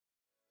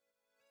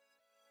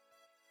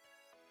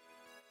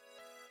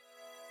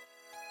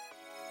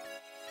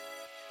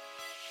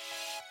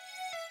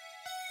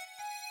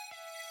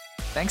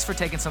Thanks for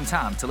taking some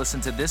time to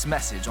listen to this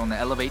message on the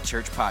Elevate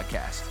Church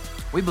podcast.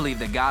 We believe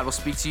that God will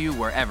speak to you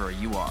wherever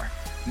you are.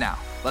 Now,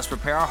 let's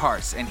prepare our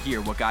hearts and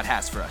hear what God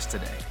has for us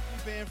today.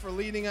 Thank you, Ben, for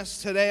leading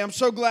us today. I'm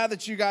so glad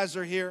that you guys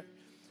are here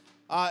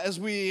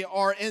as we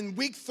are in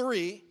week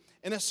 3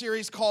 in a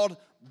series called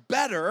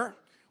Better,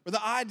 where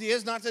the idea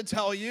is not to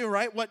tell you,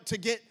 right, what to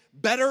get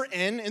better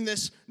in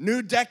this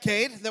new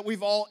decade that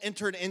we've all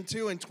entered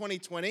into in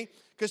 2020,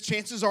 because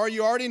chances are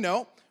you already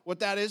know what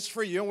that is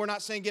for you. And we're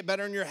not saying get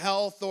better in your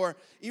health or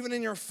even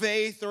in your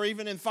faith or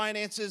even in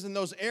finances in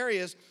those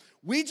areas.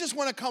 We just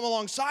want to come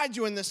alongside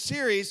you in this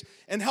series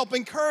and help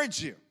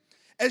encourage you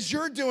as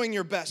you're doing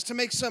your best to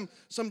make some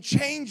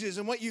changes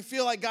in what you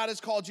feel like God has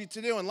called you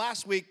to do. And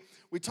last week,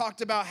 we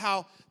talked about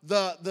how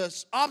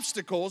the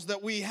obstacles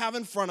that we have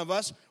in front of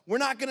us, we're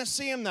not going to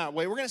see them that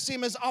way. We're going to see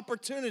them as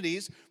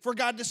opportunities for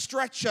God to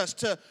stretch us,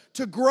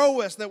 to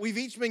grow us, that we've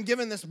each been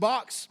given this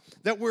box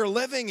that we're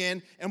living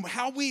in, and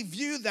how we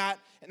view that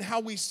and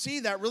how we see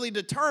that really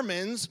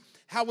determines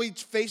how we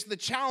face the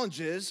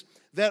challenges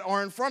that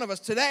are in front of us.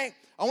 Today,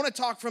 I want to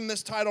talk from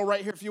this title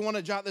right here. If you want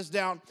to jot this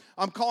down,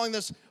 I'm calling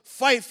this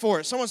Fight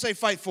For It. Someone say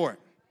fight for it.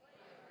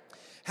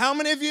 How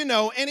many of you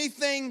know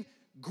anything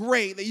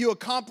great that you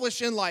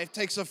accomplish in life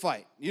takes a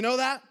fight? You know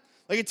that?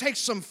 Like, it takes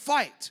some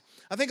fight.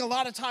 I think a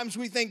lot of times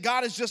we think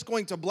God is just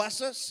going to bless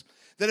us,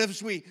 that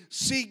if we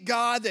seek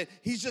God, that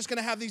He's just going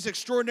to have these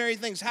extraordinary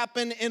things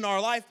happen in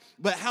our life.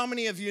 But how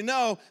many of you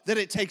know that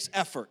it takes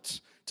effort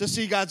to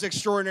see God's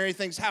extraordinary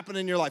things happen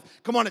in your life?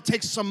 Come on, it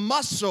takes some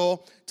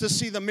muscle to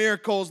see the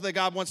miracles that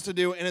God wants to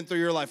do in and through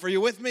your life. Are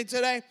you with me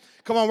today?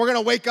 Come on, we're going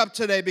to wake up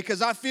today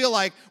because I feel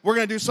like we're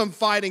going to do some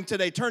fighting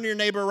today. Turn to your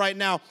neighbor right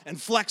now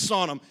and flex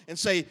on them and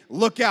say,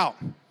 look out,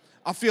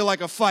 I feel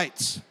like a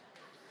fight.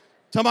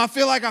 Tell them I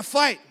feel like a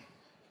fight.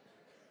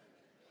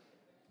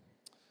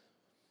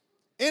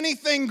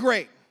 Anything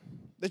great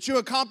that you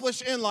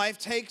accomplish in life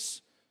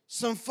takes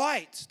some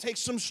fight, takes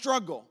some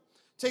struggle,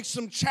 takes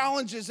some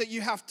challenges that you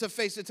have to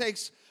face. It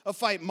takes a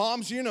fight.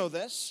 Moms, you know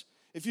this.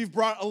 If you've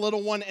brought a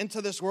little one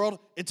into this world,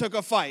 it took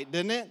a fight,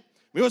 didn't it?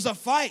 It was a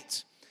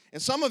fight.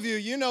 And some of you,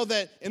 you know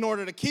that in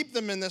order to keep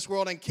them in this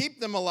world and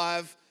keep them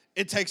alive,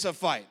 it takes a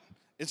fight.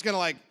 It's going to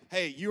like,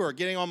 hey, you are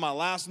getting on my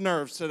last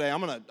nerves today.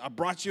 I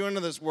brought you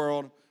into this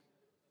world. It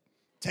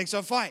takes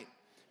a fight.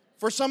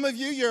 For some of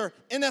you, your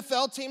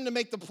NFL team to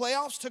make the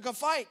playoffs took a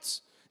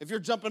fight. If you're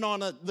jumping on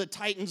the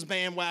Titans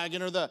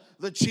bandwagon or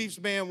the Chiefs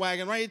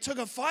bandwagon, right? It took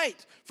a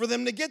fight for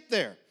them to get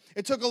there.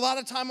 It took a lot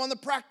of time on the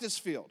practice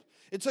field.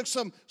 It took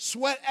some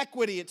sweat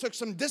equity. It took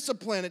some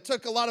discipline. It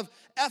took a lot of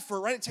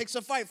effort, right? It takes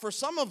a fight. For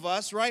some of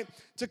us, right,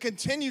 to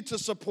continue to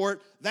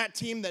support that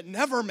team that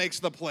never makes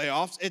the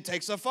playoffs, it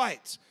takes a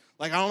fight.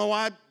 Like, I don't know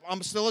why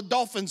I'm still a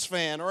Dolphins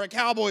fan or a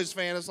Cowboys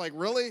fan. It's like,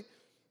 really?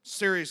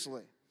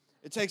 Seriously.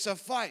 It takes a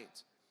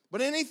fight.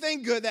 But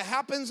anything good that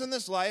happens in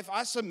this life,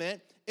 I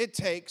submit, it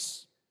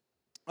takes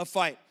a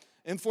fight.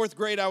 In 4th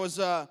grade, I was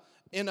on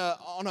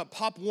a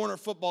Pop Warner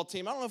football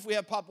team. I don't know if we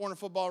have Pop Warner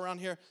football around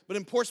here, but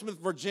in Portsmouth,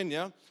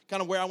 Virginia,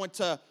 kind of where I went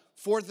to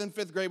 4th and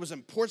 5th grade was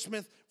in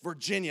Portsmouth,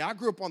 Virginia. I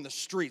grew up on the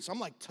streets. I'm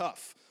like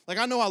tough. Like,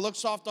 I know I look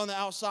soft on the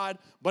outside,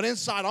 but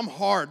inside I'm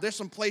hard. There's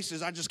some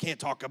places I just can't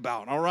talk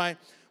about, all right?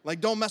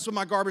 Like, don't mess with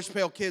my garbage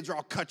pail kids or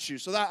I'll cut you.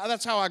 So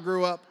that's how I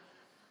grew up.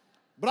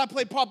 But I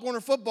played Pop Warner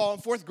football in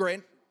 4th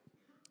grade,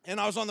 and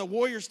I was on the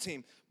Warriors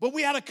team. But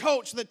we had a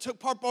coach that took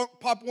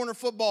Pop Warner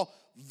football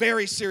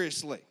very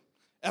seriously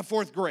at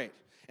 4th grade.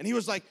 And he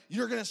was like,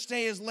 you're going to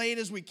stay as late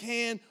as we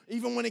can.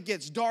 Even when it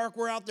gets dark,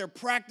 we're out there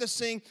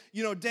practicing,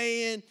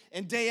 day in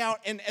and day out.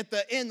 And at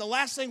the end, the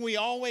last thing we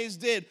always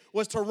did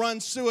was to run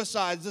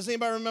suicides. Does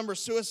anybody remember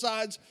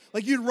suicides?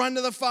 Like, you'd run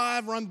to the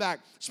 5, run back.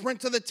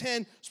 Sprint to the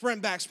 10,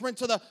 sprint back. Sprint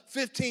to the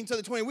 15, to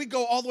the 20. We'd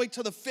go all the way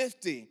to the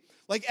 50.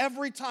 Like,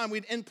 every time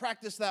we'd end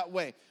practice that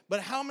way.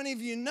 But how many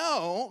of you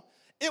know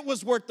it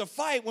was worth the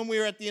fight when we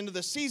were at the end of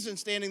the season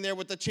standing there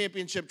with the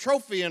championship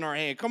trophy in our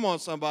hand? Come on,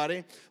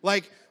 somebody.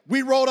 Like,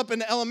 we rolled up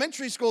into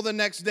elementary school the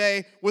next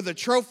day with a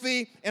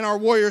trophy and our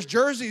Warriors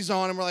jerseys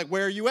on, and we're like,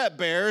 where are you at,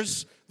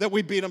 Bears? That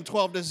we beat them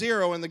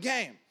 12-0 in the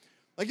game.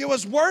 Like, it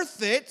was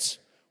worth it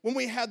when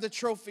we had the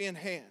trophy in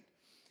hand.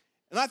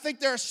 And I think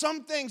there are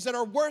some things that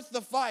are worth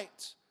the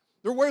fight.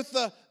 They're worth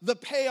the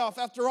payoff.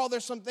 After all,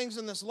 there's some things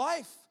in this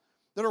life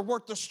that are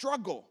worth the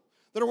struggle,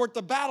 that are worth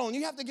the battle. And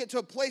you have to get to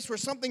a place where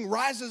something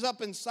rises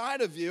up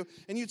inside of you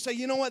and you'd say,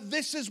 you know what,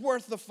 this is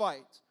worth the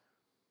fight.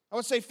 I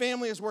would say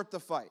family is worth the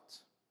fight.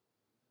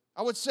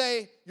 I would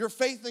say your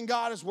faith in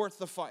God is worth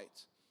the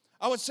fight.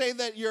 I would say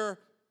that your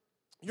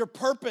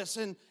purpose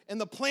and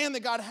the plan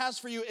that God has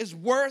for you is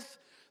worth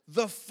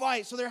the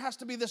fight. So there has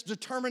to be this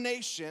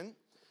determination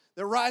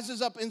that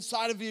rises up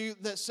inside of you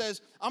that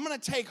says, I'm going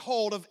to take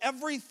hold of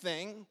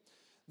everything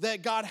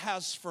that God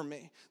has for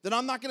me, that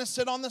I'm not going to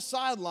sit on the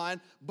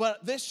sideline,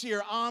 but this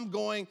year I'm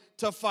going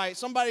to fight.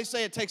 Somebody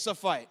say it takes a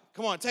fight.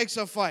 Come on, it takes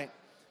a fight.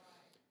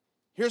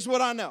 Here's what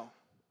I know.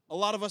 A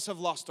lot of us have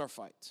lost our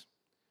fight.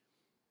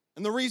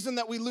 And the reason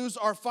that we lose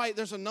our fight,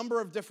 there's a number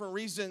of different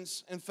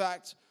reasons, in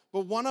fact,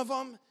 but one of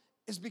them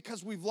is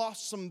because we've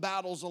lost some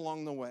battles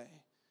along the way.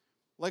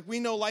 Like,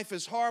 we know life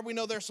is hard. We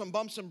know there's some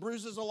bumps and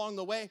bruises along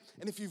the way.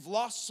 And if you've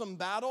lost some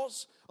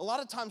battles, a lot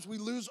of times we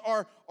lose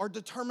our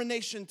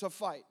determination to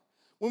fight.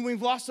 When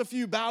we've lost a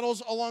few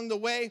battles along the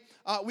way,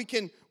 we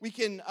can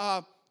begin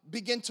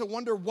to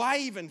wonder why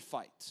even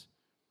fight.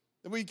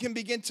 We can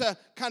begin to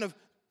kind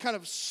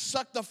of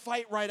suck the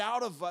fight right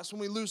out of us when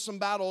we lose some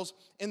battles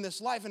in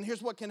this life. And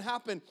here's what can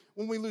happen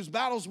when we lose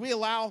battles. We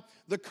allow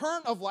the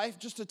current of life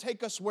just to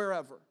take us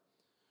wherever.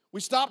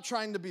 We stop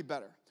trying to be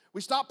better. We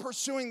stop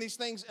pursuing these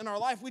things in our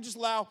life. We just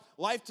allow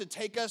life to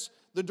take us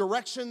the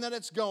direction that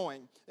it's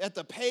going, at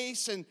the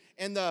pace and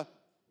the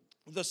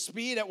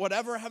speed, at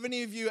whatever. Have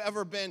any of you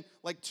ever been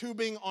like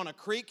tubing on a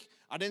creek?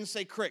 I didn't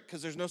say crick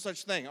because there's no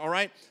such thing, all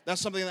right? That's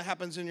something that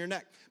happens in your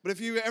neck. But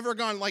if you've ever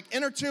gone like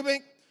inner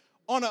tubing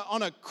on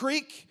a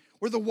creek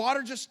where the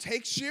water just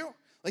takes you,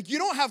 like, you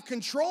don't have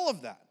control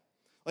of that.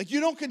 Like,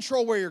 you don't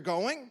control where you're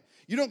going.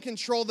 You don't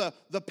control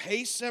the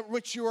pace at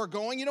which you are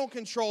going. You don't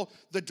control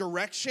the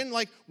direction.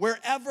 Like,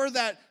 wherever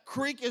that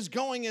creek is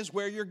going is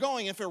where you're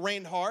going. If it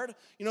rained hard,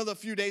 the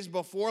few days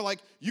before, like,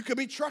 you could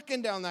be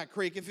trucking down that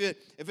creek. If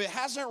it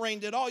hasn't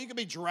rained at all, you could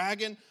be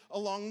dragging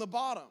along the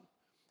bottom.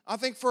 I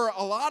think for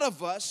a lot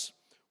of us,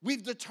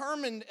 we've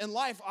determined in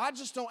life, I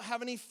just don't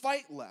have any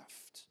fight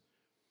left.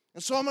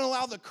 And so I'm going to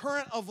allow the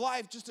current of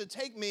life just to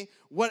take me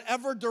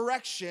whatever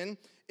direction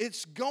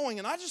it's going.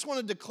 And I just want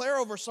to declare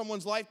over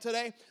someone's life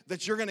today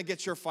that you're going to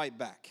get your fight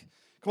back.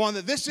 Come on,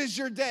 that this is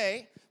your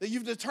day, that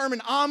you've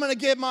determined, I'm going to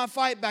get my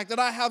fight back, that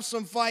I have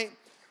some fight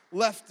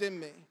left in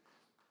me.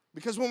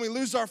 Because when we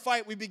lose our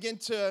fight, we begin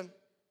to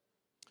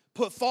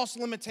put false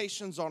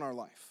limitations on our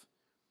life.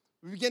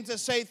 We begin to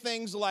say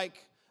things like,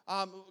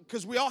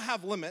 because we all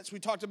have limits. We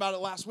talked about it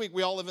last week.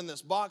 We all live in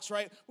this box,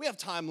 right? We have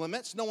time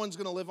limits. No one's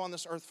going to live on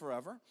this earth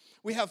forever.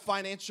 We have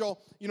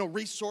financial,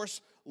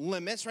 resource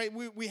limits, right?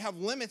 We have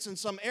limits in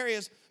some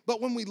areas,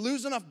 but when we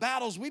lose enough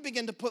battles, we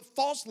begin to put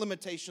false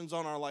limitations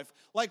on our life.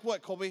 Like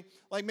what, Colby?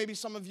 Like maybe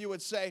some of you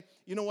would say,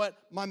 you know what?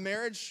 My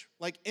marriage,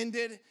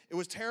 ended. It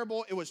was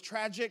terrible. It was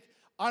tragic.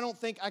 I don't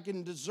think I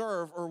can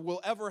deserve or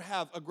will ever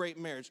have a great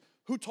marriage.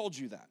 Who told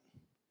you that?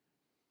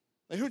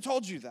 Like, who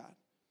told you that?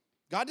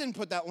 God didn't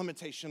put that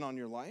limitation on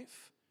your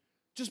life.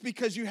 Just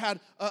because you had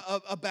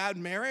a bad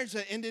marriage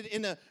that ended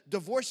in a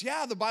divorce.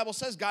 Yeah, the Bible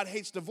says God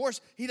hates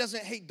divorce. He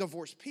doesn't hate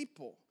divorced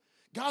people.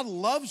 God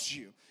loves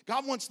you.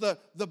 God wants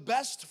the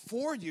best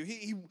for you.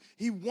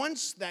 He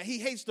wants that. He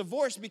hates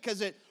divorce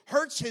because it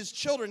hurts his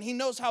children. He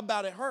knows how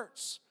bad it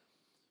hurts.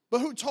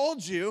 But who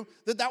told you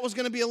that was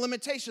going to be a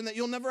limitation, that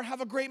you'll never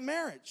have a great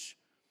marriage?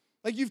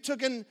 Like, you've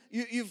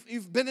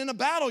been in a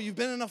battle. You've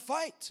been in a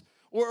fight.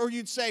 Or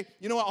you'd say,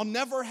 you know what, I'll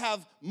never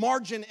have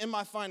margin in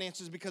my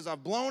finances because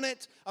I've blown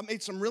it. I've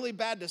made some really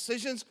bad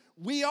decisions.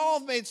 We all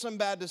have made some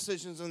bad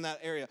decisions in that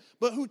area.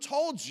 But who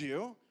told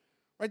you,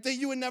 right, that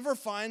you would never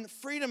find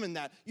freedom in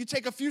that? You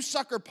take a few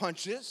sucker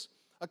punches,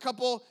 a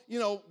couple,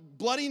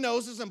 bloody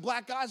noses and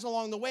black eyes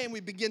along the way, and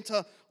we begin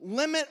to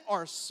limit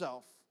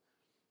ourselves.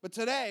 But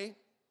today,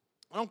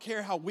 I don't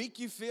care how weak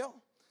you feel.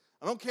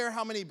 I don't care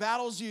how many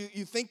battles you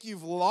think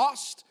you've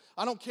lost.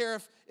 I don't care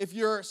if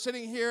you're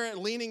sitting here and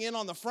leaning in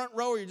on the front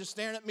row or you're just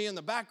staring at me in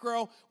the back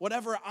row,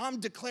 whatever. I'm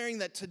declaring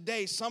that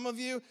today, some of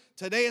you,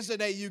 today is the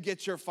day you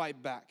get your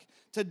fight back.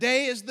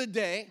 Today is the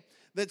day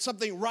that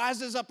something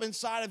rises up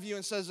inside of you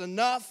and says,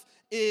 enough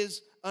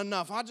is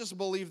enough. I just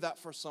believe that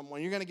for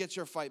someone. You're going to get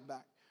your fight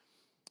back.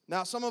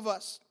 Now, some of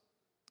us,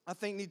 I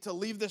think, need to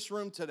leave this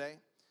room today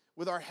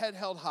with our head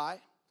held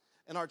high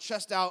and our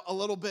chest out a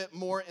little bit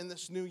more in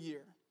this new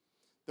year.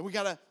 That we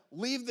got to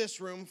leave this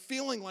room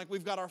feeling like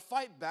we've got our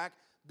fight back,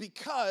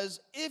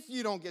 because if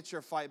you don't get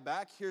your fight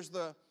back, here's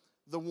the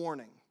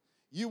warning.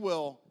 You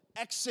will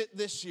exit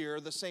this year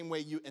the same way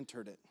you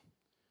entered it.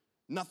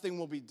 Nothing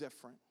will be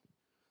different.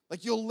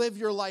 Like, you'll live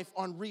your life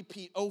on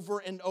repeat over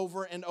and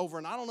over and over.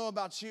 And I don't know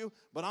about you,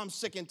 but I'm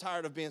sick and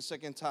tired of being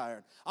sick and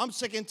tired. I'm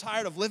sick and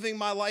tired of living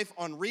my life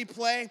on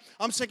replay.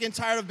 I'm sick and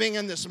tired of being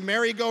in this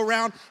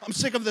merry-go-round. I'm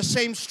sick of the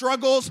same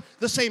struggles,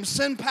 the same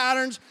sin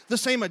patterns, the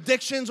same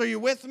addictions. Are you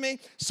with me?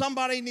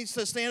 Somebody needs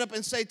to stand up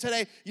and say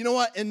today, you know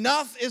what?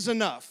 Enough is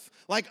enough.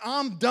 Like,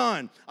 I'm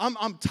done.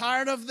 I'm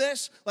tired of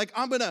this. Like,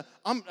 I'm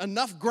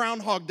enough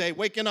Groundhog Day,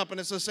 waking up and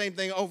it's the same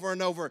thing over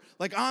and over.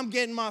 Like, I'm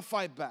getting my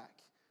fight back.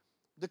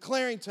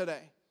 Declaring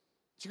today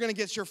that you're going to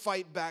get your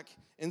fight back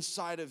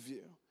inside of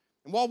you.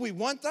 And while we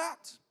want that,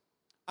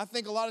 I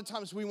think a lot of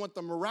times we want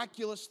the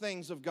miraculous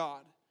things of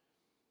God.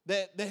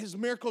 That his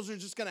miracles are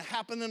just going to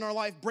happen in our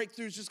life.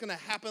 Breakthroughs just going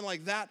to happen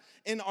like that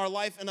in our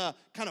life in a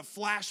kind of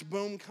flash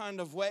boom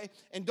kind of way.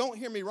 And don't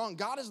hear me wrong.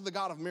 God is the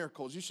God of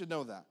miracles. You should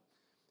know that.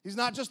 He's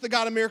not just the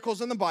God of miracles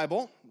in the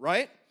Bible,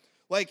 right?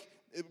 Like,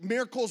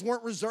 miracles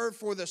weren't reserved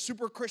for the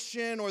super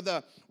Christian or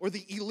the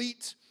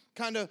elite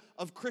kind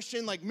of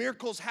Christian. Like,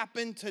 miracles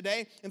happen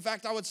today. In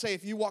fact, I would say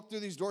if you walk through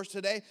these doors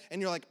today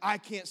and you're like, I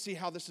can't see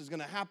how this is going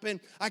to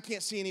happen. I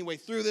can't see any way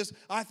through this.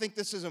 I think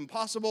this is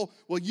impossible.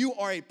 Well, you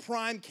are a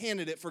prime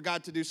candidate for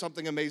God to do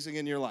something amazing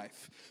in your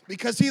life,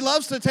 because he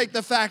loves to take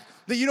the fact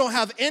that you don't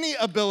have any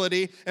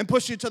ability and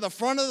push you to the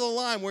front of the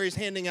line where he's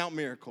handing out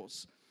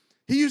miracles.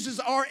 He uses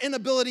our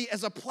inability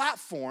as a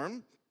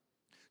platform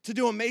to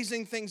do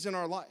amazing things in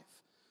our life.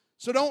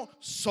 So don't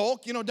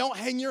sulk, don't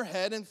hang your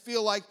head and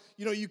feel like,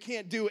 you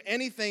can't do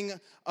anything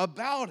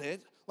about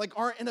it. Like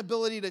our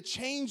inability to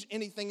change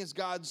anything is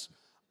God's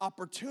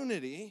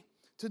opportunity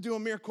to do a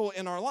miracle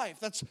in our life.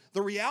 That's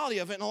the reality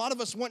of it. And a lot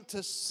of us want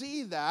to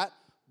see that,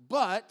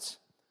 but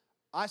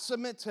I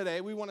submit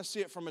today we want to see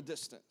it from a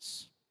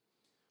distance.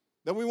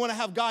 That we want to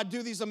have God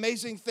do these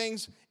amazing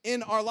things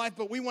in our life,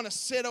 but we want to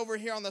sit over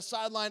here on the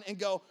sideline and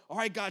go, all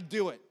right, God,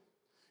 do it.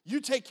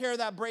 You take care of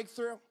that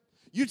breakthrough.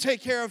 You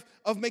take care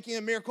of making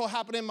a miracle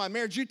happen in my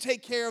marriage. You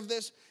take care of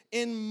this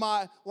in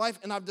my life.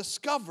 And I've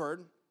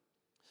discovered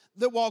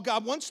that while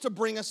God wants to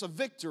bring us a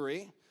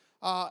victory,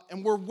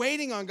 and we're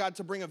waiting on God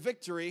to bring a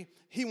victory,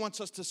 He wants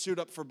us to suit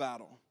up for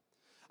battle.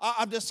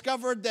 I've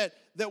discovered that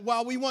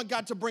while we want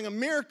God to bring a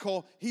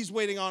miracle, He's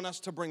waiting on us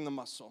to bring the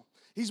muscle.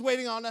 He's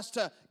waiting on us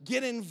to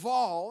get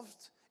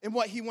involved in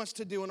what He wants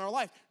to do in our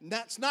life. And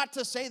that's not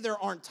to say there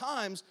aren't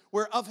times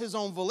where of His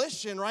own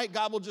volition, right,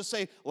 God will just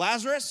say,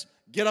 Lazarus,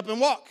 get up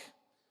and walk.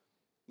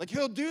 Like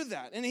He'll do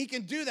that. And He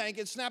can do that. He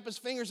can snap His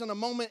fingers in a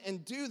moment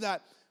and do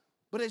that.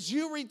 But as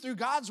you read through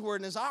God's Word,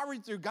 and as I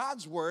read through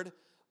God's Word,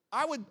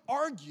 I would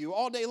argue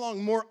all day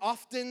long, more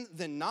often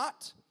than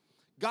not,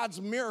 God's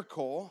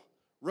miracle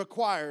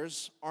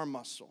requires our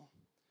muscle.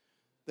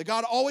 That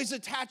God always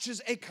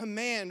attaches a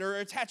command or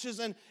attaches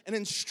an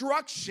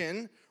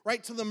instruction,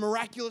 right, to the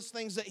miraculous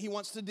things that He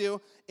wants to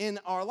do in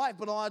our life.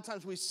 But a lot of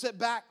times we sit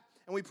back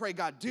and we pray,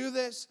 God, do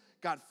this.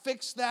 God,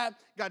 fix that.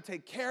 God,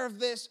 take care of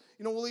this.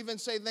 We'll even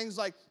say things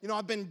like,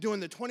 I've been doing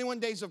the 21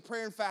 days of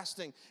prayer and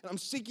fasting, and I'm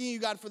seeking you,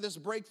 God, for this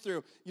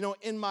breakthrough,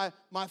 in my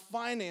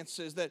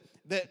finances, that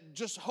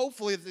just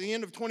hopefully at the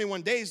end of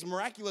 21 days,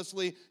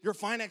 miraculously, your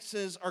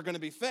finances are going to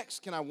be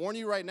fixed. Can I warn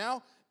you right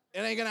now?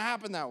 It ain't going to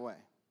happen that way.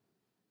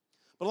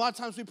 But a lot of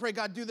times we pray,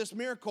 God, do this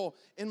miracle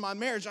in my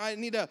marriage. I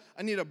need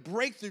a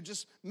breakthrough.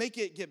 Just make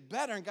it get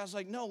better. And God's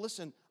like, no,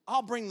 listen,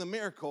 I'll bring the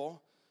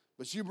miracle,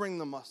 but you bring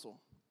the muscle.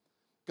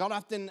 God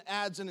often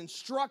adds an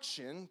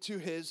instruction to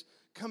His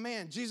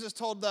command. Jesus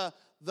told the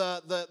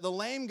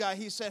lame guy,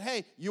 He said,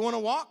 hey, you want to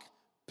walk?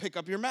 Pick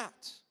up your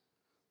mat.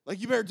 Like,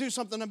 you better do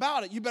something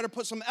about it. You better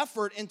put some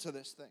effort into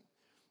this thing.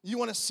 You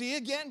want to see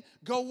again?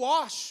 Go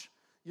wash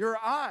your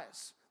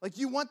eyes. Like,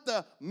 you want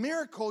the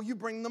miracle, you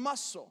bring the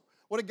muscle.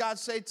 What did God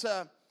say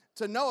to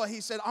Noah?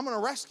 He said, I'm going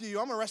to rescue you.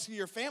 I'm going to rescue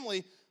your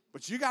family,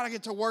 but you got to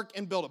get to work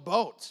and build a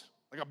boat,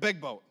 like a big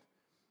boat.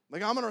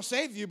 Like, I'm going to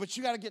save you, but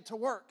you got to get to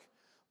work.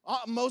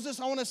 Moses,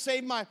 I want to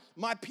save my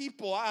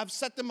people. I've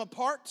set them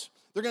apart.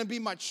 They're going to be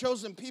my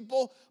chosen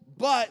people,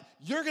 but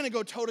you're going to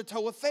go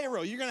toe-to-toe with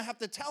Pharaoh. You're going to have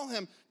to tell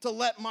him to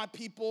let my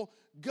people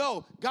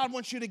go. God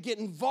wants you to get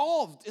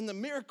involved in the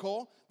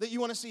miracle that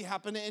you want to see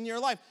happen in your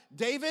life.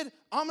 David,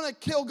 I'm going to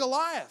kill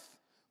Goliath,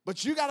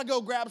 but you got to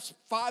go grab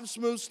 5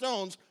 smooth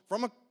stones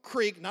from a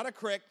creek, not a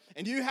crick,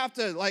 and you have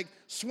to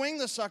swing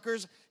the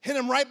suckers, hit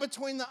him right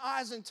between the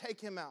eyes, and take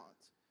him out.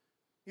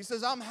 He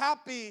says, I'm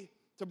happy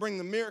to bring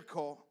the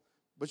miracle,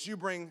 but you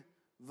bring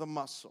the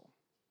muscle.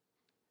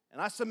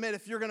 And I submit,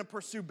 if you're going to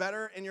pursue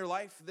better in your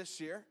life this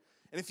year,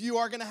 and if you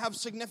are going to have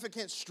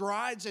significant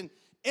strides in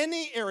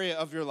any area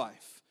of your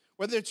life,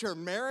 whether it's your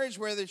marriage,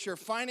 whether it's your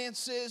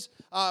finances,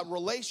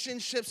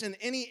 relationships, in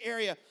any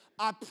area,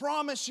 I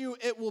promise you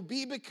it will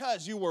be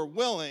because you were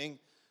willing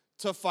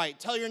to fight.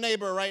 Tell your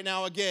neighbor right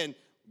now again,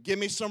 give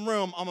me some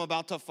room, I'm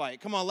about to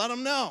fight. Come on, let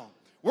them know.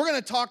 We're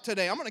going to talk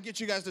today. I'm going to get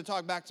you guys to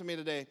talk back to me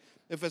today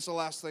if it's the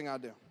last thing I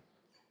do.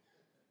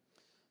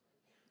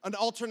 An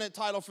alternate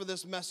title for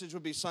this message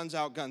would be Sons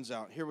Out, Guns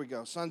Out. Here we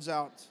go, Sons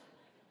Out.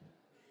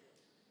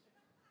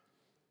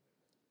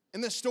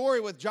 In this story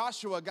with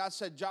Joshua, God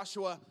said,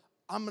 Joshua,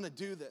 I'm going to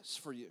do this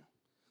for you.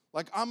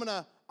 Like, I'm going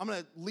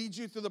to lead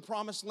you through the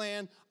promised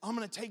land. I'm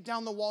going to take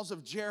down the walls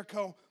of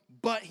Jericho.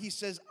 But he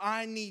says,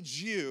 I need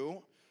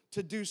you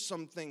to do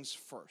some things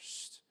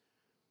first.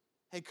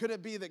 Hey, could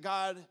it be that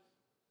God,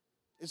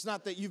 it's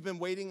not that you've been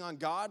waiting on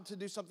God to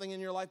do something in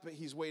your life, but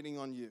He's waiting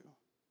on you?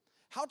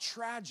 How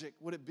tragic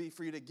would it be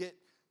for you to get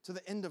to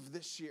the end of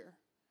this year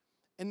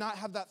and not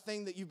have that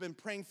thing that you've been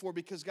praying for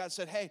because God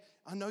said, hey,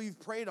 I know you've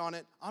prayed on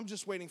it. I'm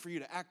just waiting for you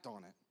to act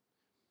on it.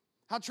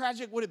 How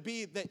tragic would it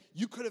be that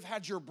you could have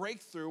had your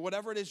breakthrough,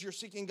 whatever it is you're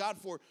seeking God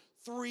for,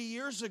 3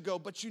 years ago,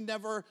 but you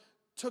never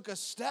took a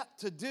step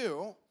to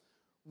do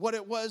what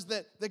it was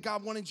that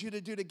God wanted you to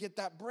do to get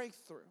that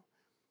breakthrough.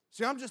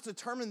 See, I'm just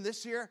determined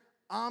this year,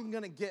 I'm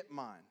going to get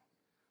mine.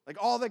 Like,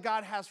 all that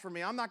God has for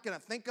me, I'm not going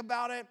to think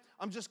about it.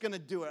 I'm just going to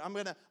do it.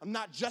 I'm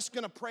not just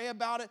going to pray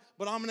about it,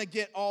 but I'm going to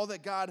get all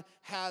that God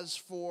has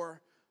for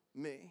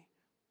me.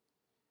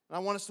 And I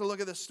want us to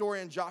look at this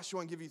story in Joshua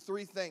and give you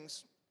 3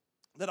 things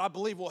that I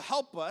believe will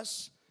help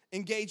us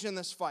engage in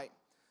this fight,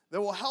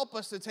 that will help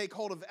us to take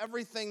hold of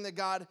everything that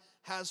God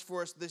has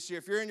for us this year.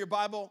 If you're in your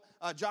Bible,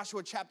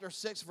 Joshua chapter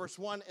 6, verse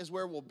 1 is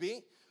where we'll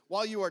be.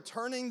 While you are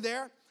turning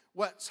there,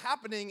 what's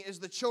happening is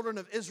the children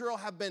of Israel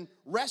have been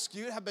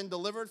rescued, have been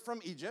delivered from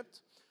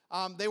Egypt.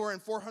 They were in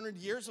 400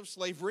 years of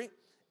slavery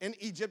in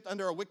Egypt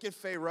under a wicked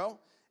Pharaoh.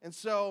 And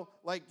so,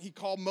 like, he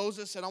called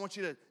Moses, said, I want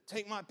you to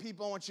take my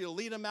people, I want you to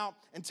lead them out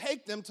and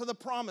take them to the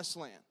promised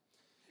land.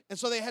 And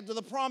so they head to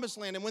the promised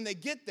land. And when they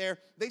get there,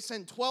 they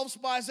send 12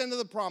 spies into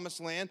the promised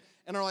land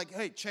and are like,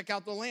 hey, check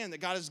out the land that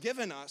God has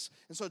given us.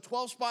 And so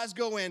 12 spies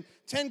go in,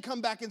 10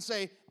 come back and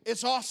say,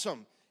 it's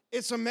awesome,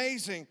 it's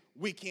amazing,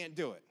 we can't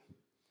do it.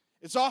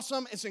 It's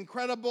awesome, it's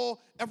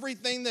incredible,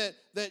 everything that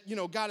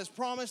God has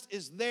promised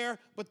is there,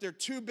 but they're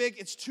too big,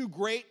 it's too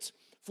great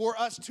for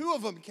us. 2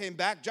 of them came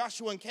back,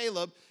 Joshua and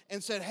Caleb,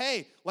 and said,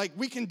 hey, like,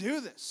 we can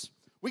do this.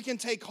 We can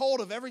take hold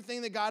of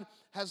everything that God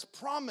has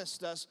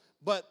promised us.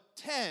 But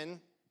 10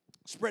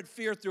 spread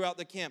fear throughout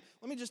the camp.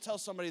 Let me just tell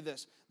somebody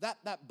this.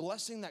 That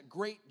blessing, that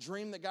great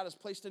dream that God has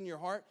placed in your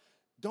heart,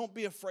 don't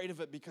be afraid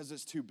of it because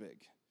it's too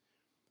big.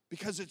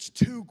 Because it's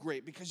too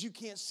great, because you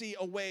can't see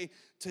a way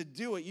to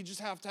do it. You just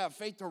have to have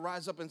faith to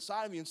rise up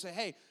inside of you and say,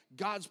 hey,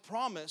 God's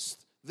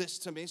promised this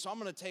to me, so I'm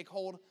going to take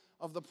hold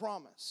of the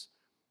promise.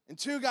 And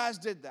 2 guys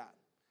did that.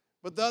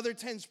 But the other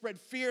 10 spread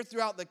fear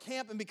throughout the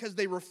camp, and because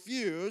they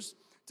refused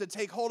to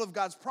take hold of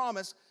God's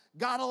promise,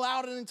 God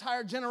allowed an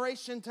entire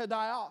generation to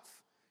die off.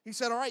 He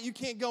said, all right, you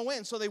can't go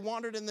in. So they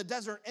wandered in the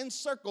desert in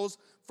circles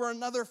for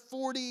another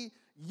 40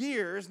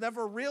 years,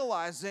 never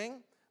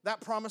realizing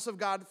that promise of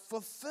God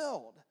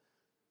fulfilled.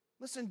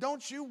 Listen,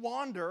 don't you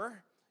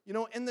wander,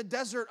 in the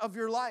desert of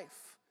your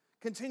life,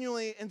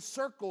 continually in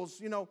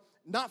circles,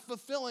 not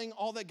fulfilling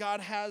all that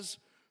God has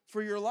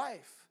for your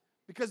life.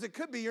 Because it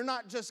could be you're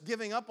not just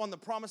giving up on the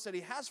promise that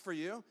he has for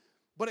you,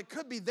 but it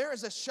could be there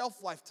is a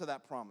shelf life to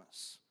that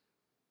promise.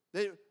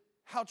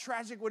 How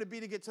tragic would it be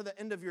to get to the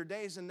end of your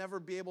days and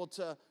never be able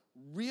to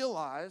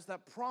realize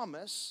that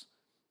promise,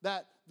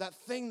 that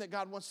thing that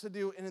God wants to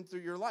do in and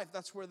through your life?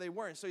 That's where they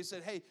were. And so he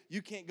said, hey,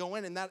 you can't go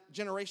in. And that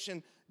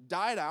generation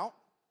died out.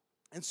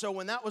 And so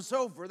when that was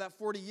over, that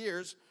 40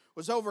 years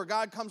was over,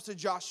 God comes to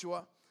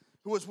Joshua,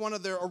 who was one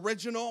of their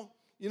original,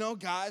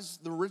 guys,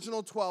 the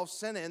original 12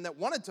 sent in that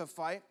wanted to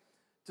fight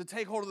to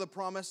take hold of the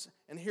promise.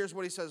 And here's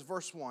what he says,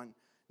 verse 1.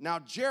 Now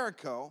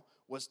Jericho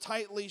was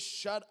tightly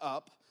shut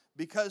up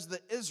because the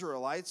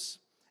Israelites,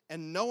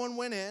 and no one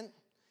went in,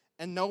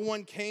 and no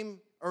one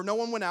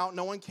went out,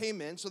 no one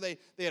came in. So they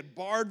had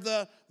barred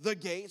the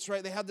gates,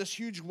 right? They had this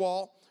huge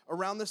wall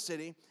around the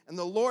city. And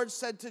the Lord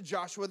said to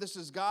Joshua, this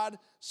is God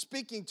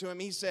speaking to him,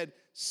 he said,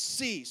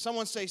 see,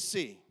 someone say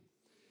see.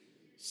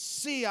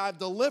 See, I've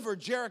delivered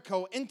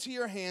Jericho into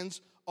your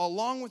hands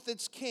along with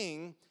its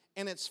king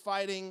and its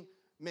fighting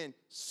men.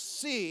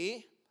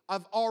 See,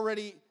 I've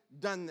already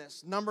done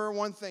this. Number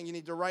one thing you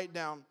need to write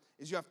down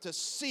is you have to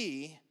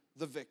see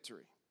the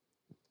victory.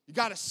 You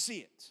got to see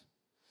it.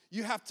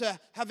 You have to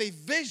have a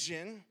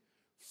vision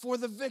for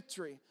the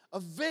victory, a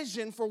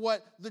vision for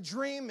what the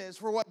dream is,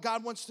 for what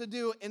God wants to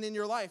do and in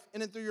your life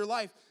and through your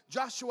life.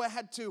 Joshua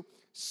had to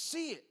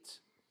see it.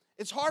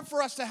 It's hard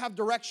for us to have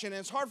direction, and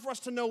it's hard for us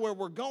to know where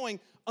we're going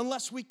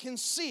unless we can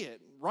see it,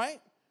 right?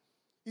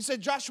 He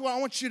said, Joshua, I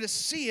want you to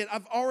see it.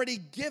 I've already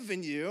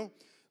given you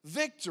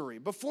victory.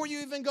 Before you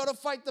even go to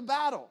fight the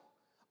battle,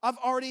 I've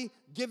already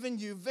given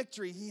you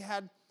victory. He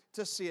had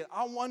to see it.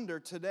 I wonder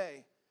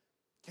today,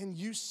 can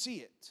you see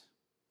it?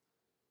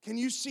 Can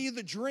you see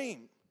the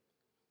dream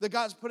that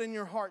God's put in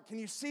your heart? Can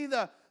you see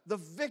the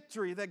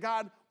victory that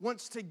God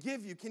wants to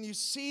give you? Can you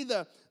see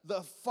the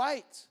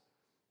fight,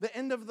 the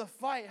end of the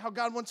fight, how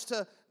God wants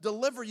to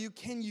deliver you?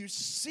 Can you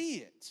see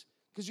it?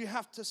 Because you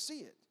have to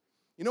see it.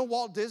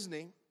 Walt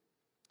Disney,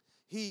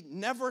 he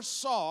never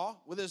saw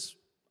with his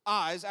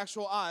eyes,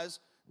 actual eyes,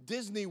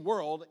 Disney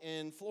World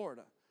in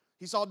Florida.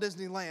 He saw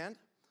Disneyland,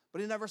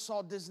 but he never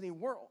saw Disney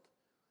World.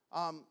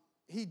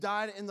 He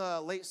died in the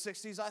late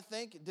 60s, I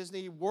think.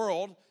 Disney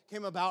World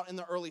came about in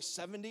the early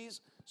 70s,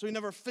 so he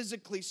never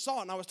physically saw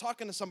it. And I was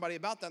talking to somebody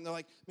about that, and they're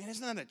like, man,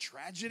 isn't that a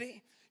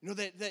tragedy?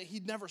 That he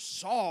never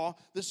saw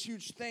this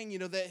huge thing,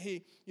 that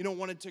he,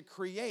 wanted to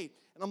create.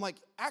 And I'm like,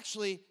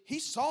 actually, he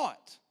saw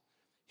it.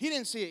 He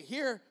didn't see it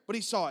here, but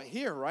he saw it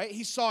here, right?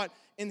 He saw it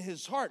in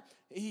his heart.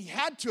 He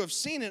had to have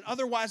seen it,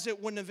 otherwise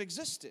it wouldn't have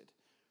existed.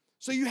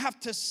 So you have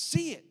to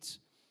see it.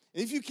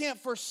 And if you can't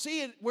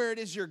foresee it where it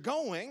is you're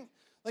going,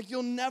 like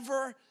you'll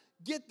never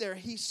get there.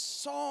 He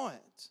saw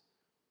it.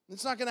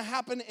 It's not going to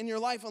happen in your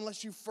life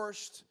unless you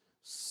first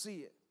see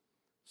it.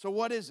 So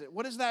what is it?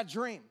 What is that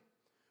dream?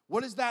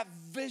 What is that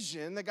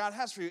vision that God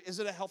has for you? Is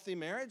it a healthy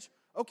marriage?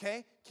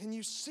 Okay, can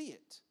you see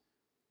it?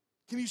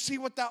 Can you see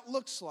what that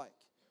looks like?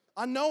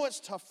 I know it's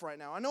tough right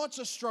now. I know it's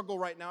a struggle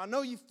right now. I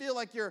know you feel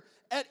like you're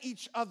at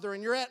each other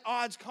and you're at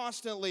odds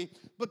constantly,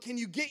 but can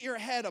you get your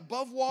head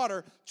above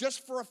water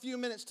just for a few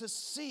minutes to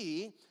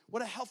see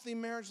what a healthy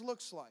marriage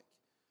looks like?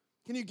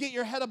 Can you get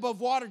your head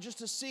above water just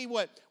to see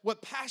what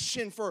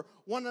passion for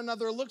one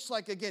another looks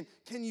like again?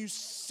 Can you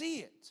see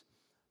it?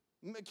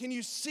 Can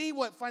you see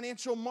what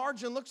financial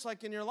margin looks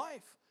like in your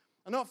life?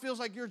 I know it feels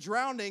like you're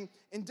drowning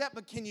in debt,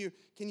 but can you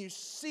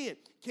see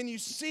it? Can you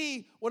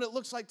see what it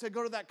looks like to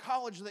go to that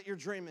college that you're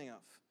dreaming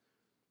of?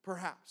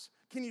 Perhaps.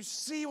 Can you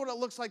see what it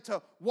looks like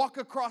to walk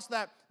across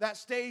that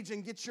stage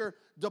and get your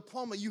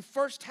diploma? You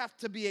first have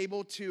to be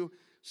able to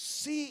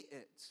see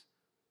it.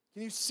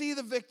 Can you see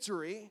the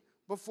victory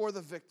before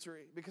the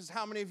victory. Because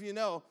how many of you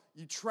know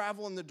you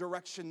travel in the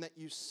direction that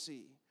you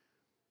see?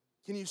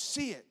 Can you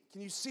see it?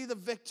 Can you see the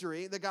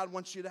victory that God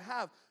wants you to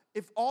have?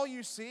 If all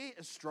you see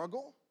is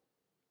struggle,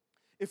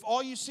 if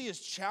all you see is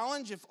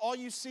challenge, if all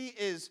you see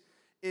is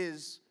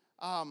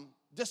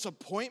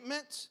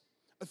disappointment,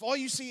 if all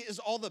you see is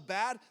all the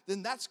bad,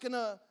 then that's going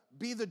to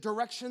be the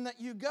direction that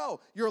you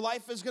go. Your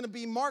life is going to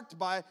be marked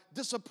by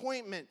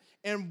disappointment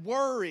and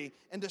worry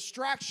and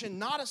distraction,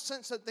 not a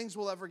sense that things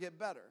will ever get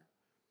better.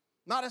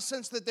 Not a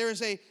sense that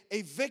there's a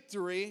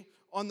victory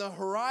on the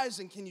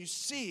horizon. Can you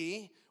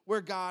see where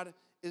God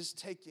is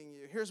taking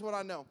you? Here's what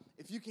I know.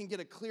 If you can get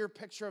a clear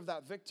picture of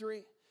that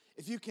victory,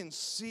 if you can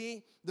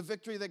see the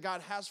victory that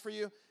God has for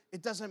you,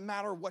 it doesn't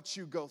matter what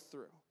you go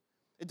through.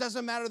 It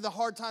doesn't matter the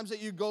hard times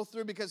that you go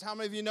through, because how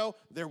many of you know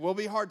there will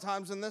be hard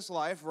times in this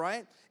life,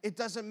 right? It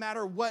doesn't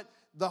matter what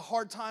the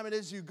hard time it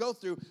is you go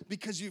through,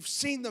 because you've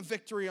seen the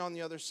victory on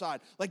the other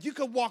side. Like, you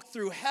could walk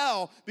through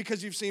hell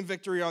because you've seen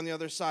victory on the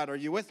other side. Are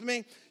you with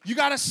me? You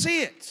got to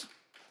see it.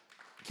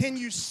 Can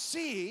you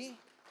see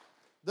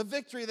the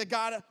victory that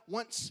God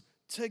wants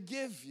to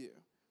give you?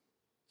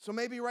 So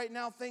maybe right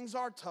now things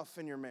are tough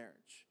in your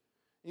marriage.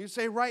 You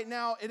say, right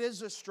now it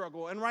is a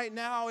struggle, and right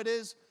now it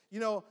is,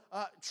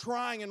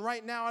 trying, and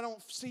right now I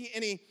don't see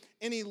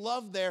any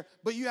love there.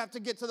 But you have to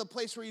get to the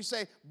place where you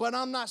say, but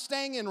I'm not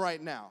staying in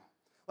right now.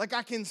 Like,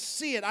 I can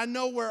see it. I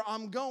know where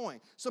I'm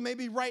going. So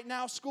maybe right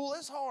now school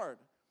is hard.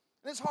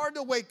 And it's hard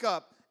to wake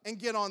up and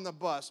get on the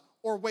bus,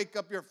 or wake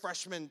up your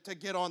freshman to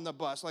get on the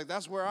bus. Like,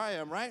 that's where I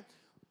am, right?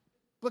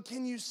 But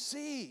can you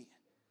see?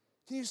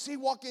 Can you see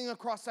walking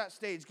across that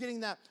stage,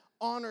 getting that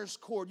honors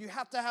cord? You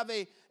have to have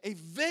a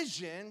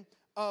vision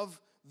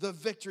of the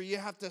victory. You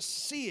have to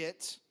see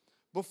it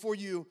before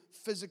you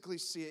physically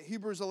see it.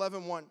 Hebrews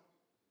 11:1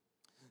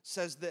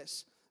 says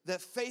this,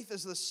 that faith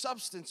is the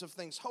substance of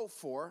things hoped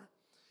for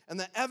and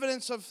the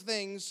evidence of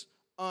things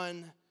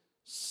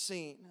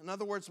unseen. In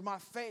other words, my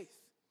faith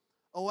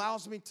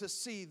allows me to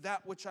see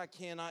that which I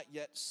cannot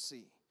yet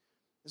see.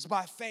 It's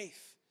by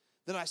faith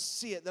that I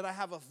see it, that I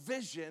have a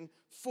vision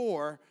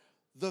for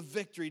the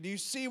victory. Do you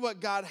see what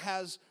God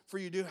has for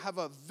you? Do you have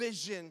a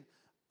vision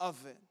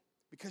of it?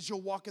 Because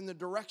you'll walk in the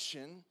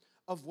direction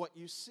of what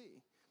you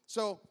see.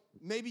 So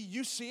maybe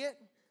you see it,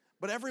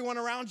 but everyone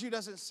around you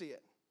doesn't see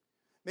it.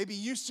 Maybe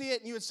you see it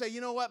and you would say,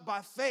 you know what,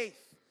 by faith,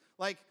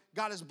 like,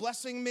 God is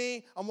blessing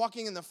me. I'm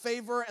walking in the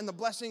favor and the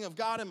blessing of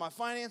God in my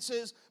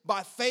finances.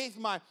 By faith,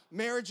 my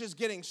marriage is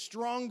getting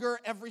stronger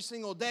every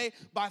single day.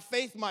 By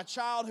faith, my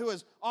child who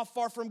is off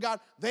far from God,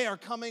 they are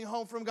coming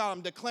home from God.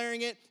 I'm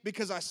declaring it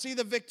because I see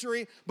the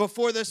victory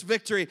before this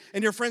victory.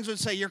 And your friends would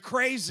say, you're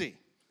crazy.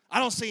 I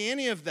don't see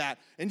any of that.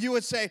 And you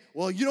would say,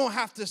 well, you don't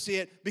have to see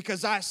it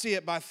because I see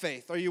it by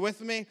faith. Are you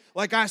with me?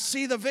 Like, I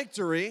see the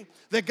victory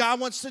that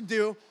God wants to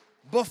do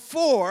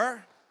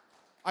before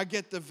I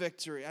get the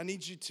victory. I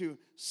need you to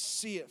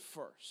see it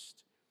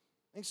first.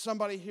 I think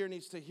somebody here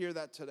needs to hear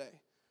that today.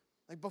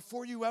 Like,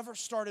 before you ever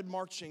started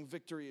marching,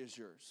 victory is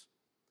yours.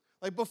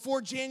 Like,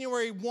 before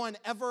January 1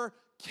 ever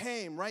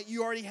came, right?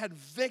 You already had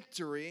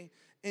victory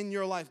in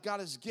your life. God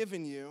has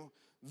given you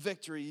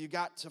victory. You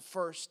got to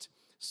first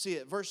see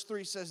it. Verse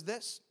 3 says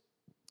this.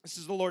 This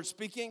is the Lord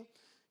speaking.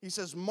 He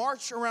says,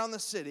 march around the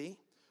city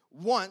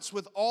once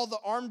with all the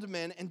armed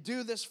men and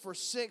do this for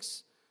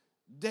 6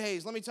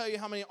 days. Let me tell you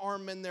how many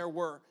armed men there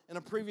were. In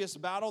a previous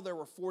battle, there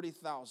were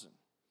 40,000.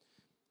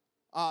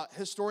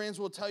 Historians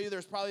will tell you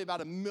there's probably about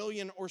 1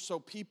 million or so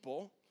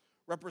people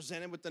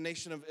represented with the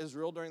nation of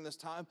Israel during this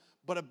time,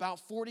 but about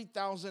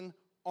 40,000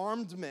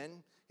 armed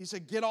men. He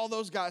said, get all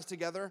those guys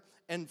together,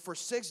 and for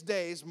 6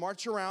 days,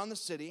 march around the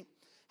city.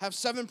 Have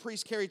 7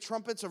 priests carry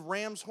trumpets of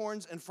ram's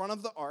horns in front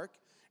of the ark.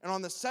 And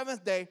on the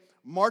 7th day,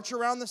 march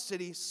around the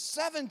city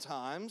 7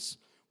 times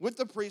with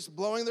the priests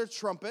blowing their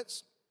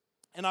trumpets.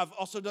 And I've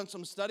also done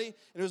some study, and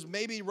it was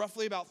maybe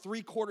roughly about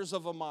 3/4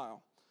 of a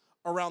mile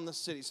around the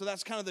city. So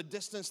that's kind of the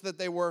distance that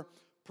they were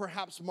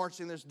perhaps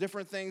marching. There's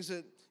different things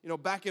that,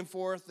 back and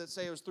forth that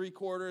say it was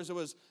 3/4, it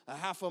was a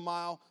half a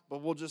mile,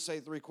 but we'll just say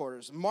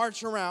 3/4.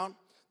 March around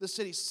the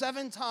city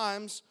 7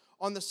 times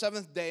on the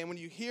 7th day. And when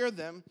you hear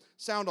them,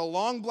 sound a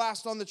long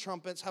blast on the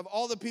trumpets, have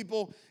all the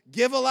people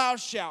give a loud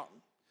shout.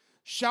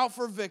 Shout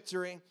for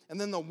victory, and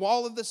then the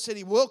wall of the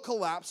city will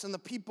collapse, and the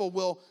people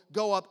will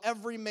go up,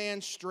 every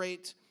man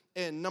straight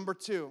in. Number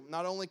 2,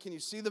 not only can you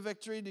see the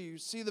victory, do you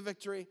see the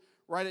victory?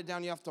 Write it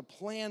down. You have to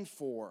plan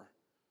for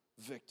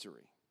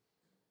victory.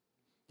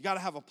 You got to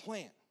have a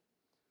plan.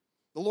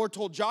 The Lord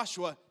told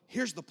Joshua,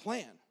 here's the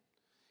plan.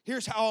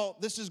 Here's how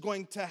this is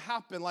going to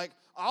happen. Like,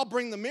 I'll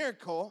bring the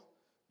miracle.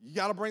 You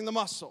got to bring the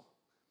muscle.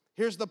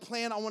 Here's the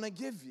plan I want to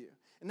give you.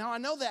 And now I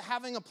know that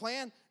having a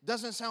plan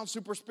doesn't sound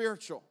super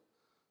spiritual.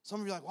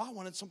 Some of you are like, well, I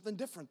wanted something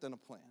different than a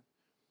plan.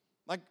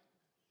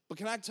 But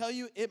can I tell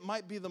you, it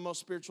might be the most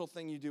spiritual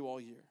thing you do all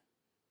year.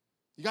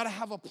 You got to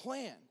have a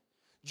plan.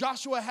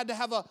 Joshua had to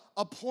have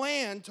a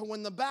plan to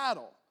win the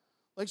battle.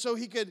 So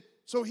he could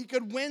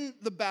win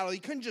the battle. He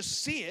couldn't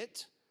just see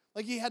it.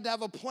 He had to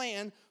have a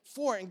plan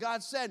for it. And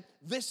God said,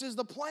 this is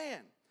the plan.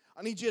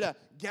 I need you to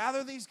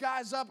gather these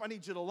guys up. I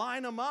need you to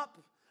line them up.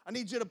 I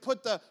need you to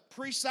put the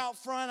priests out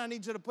front. I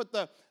need you to put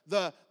the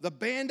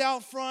band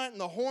out front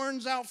and the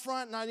horns out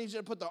front. And I need you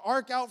to put the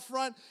ark out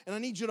front. And I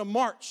need you to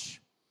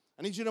march.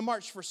 I need you to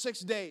march for 6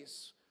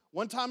 days.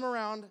 One time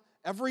around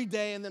every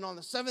day. And then on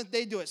the seventh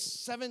day, do it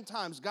 7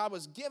 times. God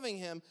was giving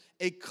him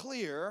a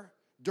clear,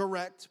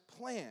 direct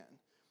plan.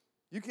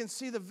 You can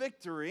see the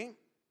victory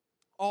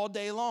all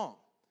day long.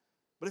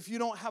 But if you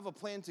don't have a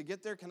plan to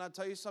get there, can I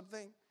tell you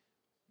something?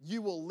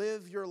 You will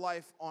live your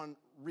life on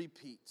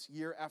repeat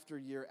year after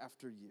year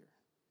after year.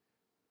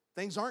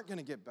 Things aren't going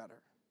to get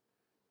better.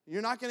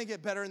 You're not going to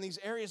get better in these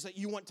areas that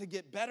you want to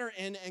get better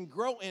in and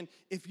grow in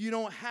if you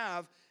don't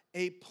have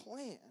a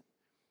plan.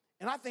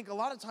 And I think a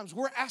lot of times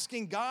we're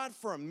asking God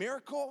for a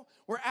miracle.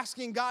 We're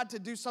asking God to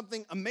do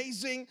something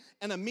amazing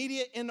and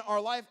immediate in our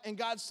life. And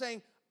God's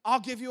saying, I'll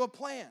give you a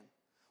plan.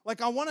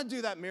 Like, I want to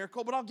do that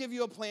miracle, but I'll give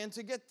you a plan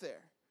to get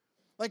there.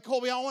 Like,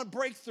 Colby, I want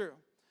breakthrough.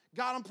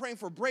 God, I'm praying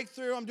for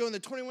breakthrough. I'm doing the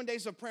 21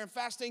 days of prayer and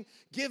fasting.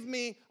 Give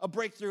me a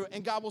breakthrough.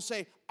 And God will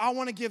say, I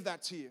want to give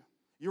that to you.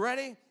 You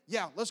ready?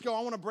 Yeah, let's go.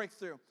 I want a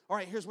breakthrough. All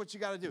right, here's what you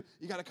got to do.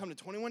 You got to come to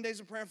 21 days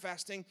of prayer and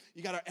fasting.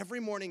 You got to every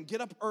morning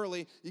get up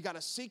early. You got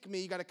to seek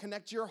me. You got to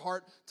connect your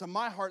heart to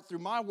my heart through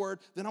my word.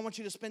 Then I want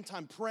you to spend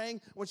time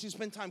praying. I want you to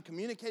spend time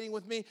communicating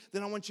with me.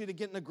 Then I want you to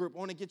get in a group. I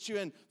want to get you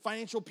in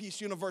Financial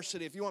Peace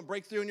University. If you want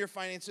breakthrough in your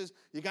finances,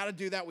 you got to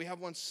do that. We have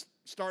one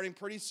starting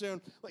pretty soon.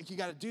 Like, you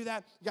got to do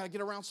that. You got to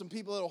get around some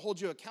people that will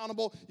hold you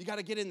accountable. You got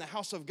to get in the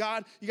house of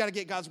God. You got to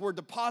get God's word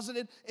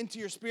deposited into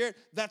your spirit.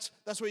 That's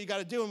what you got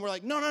to do. And we're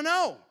like,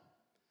 no.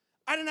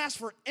 I didn't ask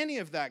for any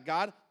of that,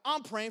 God.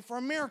 I'm praying for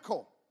a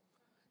miracle.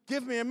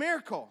 Give me a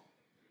miracle.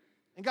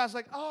 And God's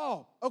like,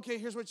 oh, okay,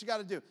 here's what you got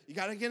to do. You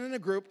got to get in a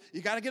group.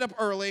 You got to get up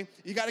early.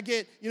 You got to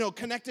get,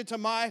 connected to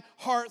my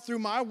heart through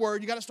my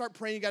word. You got to start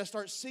praying. You got to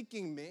start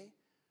seeking me.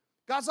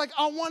 God's like,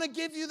 I want to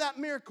give you that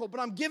miracle,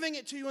 but I'm giving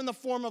it to you in the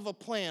form of a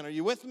plan. Are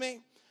you with me?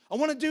 I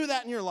want to do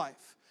that in your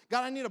life.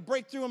 God, I need a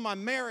breakthrough in my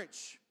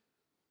marriage.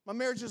 My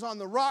marriage is on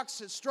the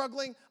rocks. It's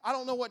struggling. I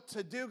don't know what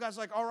to do. God's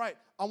like, all right,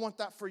 I want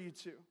that for you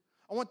too.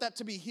 I want that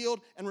to be healed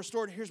and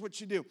restored. Here's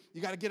what you do.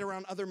 You got to get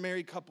around other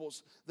married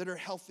couples that are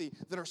healthy,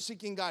 that are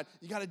seeking God.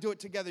 You got to do it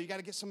together. You got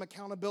to get some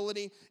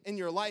accountability in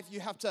your life. You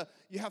have to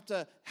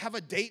have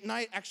a date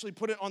night, actually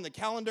put it on the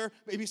calendar,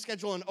 maybe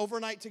schedule an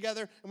overnight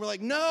together. And we're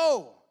like,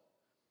 no,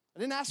 I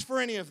didn't ask for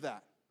any of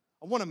that.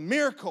 I want a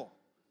miracle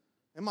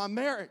in my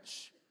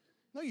marriage.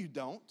 No, you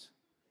don't.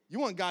 You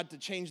want God to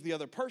change the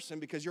other person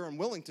because you're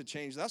unwilling to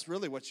change. That's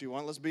really what you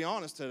want. Let's be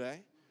honest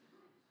today.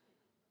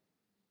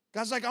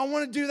 God's like, I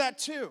want to do that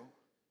too.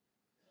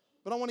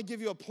 But I want to give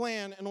you a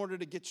plan in order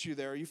to get you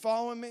there. Are you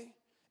following me?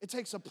 It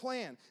takes a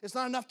plan. It's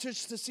not enough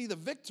just to see the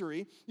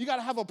victory. You got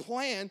to have a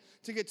plan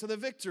to get to the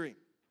victory.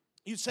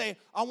 You say,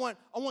 I want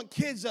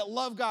kids that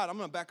love God. I'm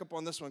going to back up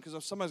on this one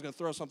because somebody's going to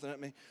throw something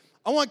at me.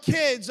 I want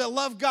kids that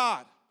love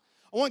God.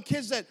 I want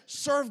kids that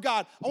serve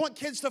God. I want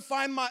kids to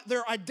find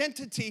their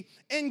identity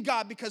in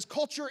God because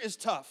culture is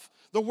tough.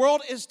 The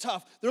world is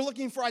tough. They're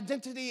looking for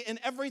identity in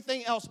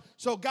everything else.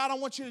 So, God, I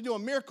want you to do a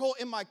miracle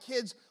in my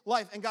kids'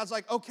 life. And God's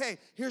like, okay,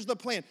 here's the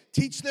plan.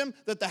 Teach them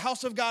that the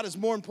house of God is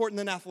more important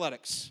than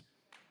athletics.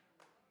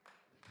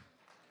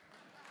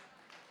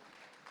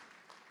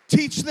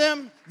 Teach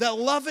them that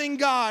loving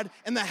God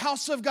and the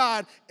house of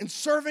God and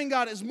serving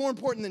God is more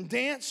important than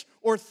dance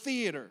or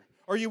theater.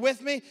 Are you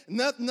with me?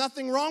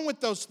 Nothing wrong with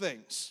those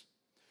things.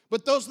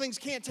 But those things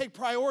can't take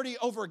priority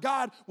over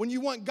God when you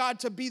want God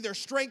to be their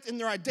strength and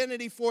their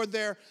identity for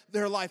their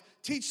life.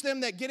 Teach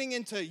them that getting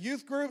into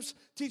youth groups,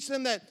 teach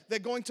them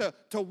that going to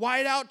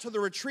White Out, to the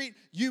retreat,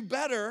 you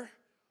better.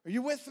 Are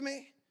you with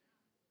me?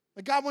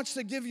 But God wants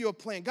to give you a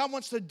plan. God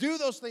wants to do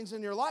those things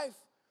in your life.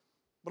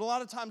 But a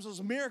lot of times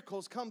those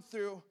miracles come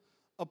through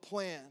a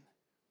plan.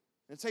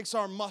 It takes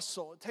our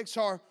muscle. It takes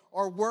our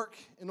work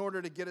in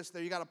order to get us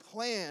there. You got to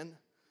plan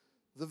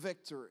the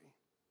victory.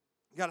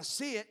 You got to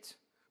see it.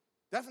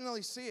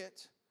 Definitely see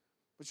it,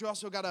 but you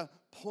also got to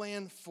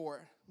plan for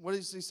it. What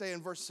does he say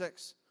in verse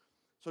 6?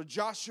 So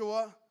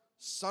Joshua,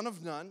 son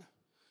of Nun,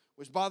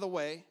 which, by the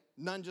way,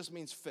 Nun just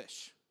means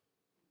fish.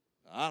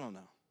 I don't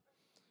know.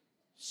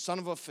 Son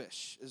of a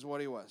fish is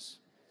what he was.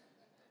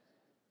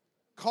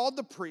 Called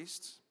the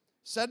priests,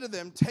 said to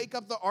them, take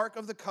up the ark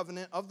of the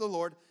covenant of the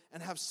Lord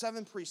and have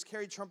 7 priests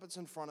carry trumpets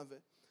in front of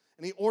it.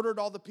 And he ordered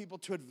all the people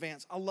to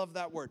advance. I love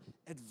that word,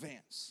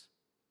 advance.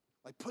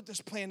 Like, put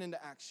this plan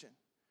into action.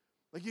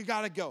 Like, you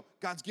got to go.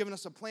 God's given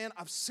us a plan.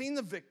 I've seen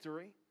the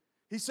victory.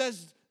 He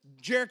says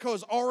Jericho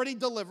has already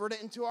delivered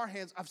it into our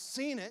hands. I've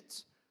seen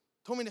it.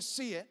 Told me to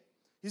see it.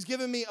 He's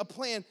given me a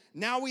plan.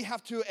 Now we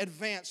have to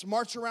advance,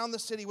 march around the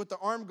city with the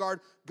armed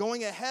guard,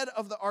 going ahead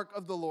of the ark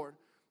of the Lord.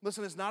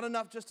 Listen, it's not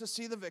enough just to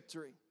see the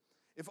victory.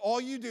 If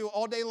all you do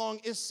all day long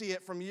is see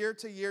it from year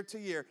to year to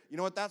year, you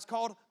know what that's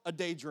called? A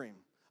daydream,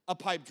 a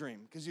pipe dream,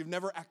 because you've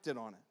never acted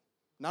on it.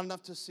 Not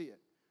enough to see it.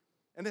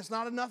 And it's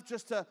not enough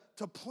just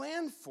to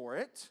plan for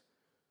it.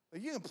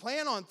 You can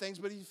plan on things,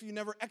 but if you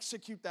never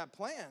execute that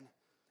plan,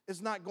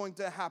 it's not going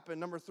to happen.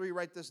 Number 3,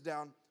 write this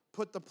down.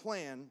 Put the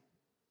plan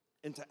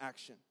into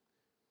action.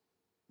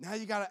 Now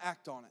you got to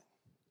act on it.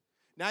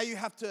 Now you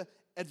have to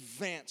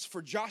advance.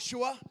 For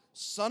Joshua,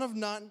 son of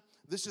Nun,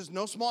 this is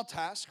no small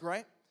task,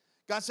 right?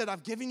 God said,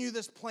 I've given you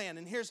this plan,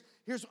 and here's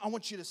I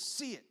want you to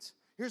see it.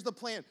 Here's the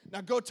plan.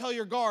 Now go tell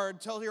your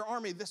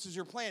army, this is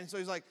your plan. So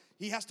he's like,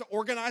 he has to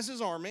organize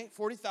his army,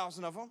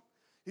 40,000 of them.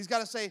 He's got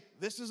to say,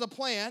 this is a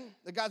plan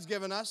that God's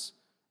given us.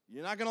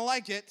 You're not going to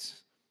like it,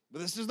 but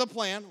this is the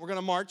plan. We're going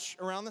to march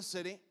around the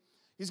city.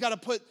 He's got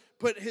to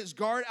put his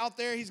guard out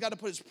there. He's got to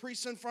put his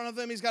priests in front of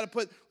them. He's got to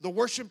put the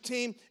worship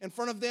team in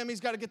front of them. He's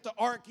got to get the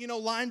ark,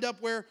 lined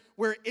up where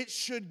it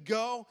should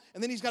go.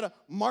 And then he's got to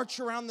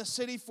march around the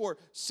city for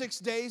 6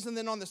 days. And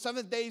then on the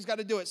 7th day, he's got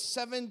to do it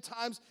 7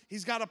 times.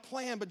 He's got a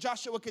plan. But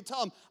Joshua could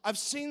tell him, I've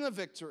seen the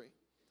victory.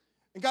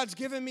 And God's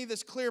given me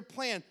this clear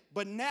plan,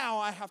 but now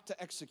I have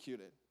to execute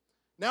it.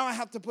 Now I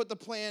have to put the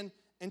plan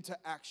into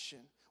action.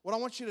 What I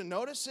want you to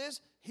notice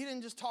is he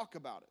didn't just talk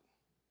about it.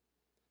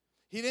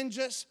 He didn't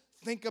just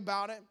think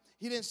about it.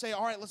 He didn't say,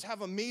 all right, let's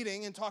have a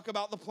meeting and talk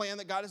about the plan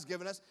that God has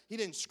given us. He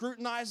didn't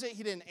scrutinize it.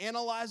 He didn't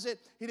analyze it.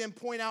 He didn't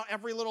point out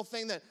every little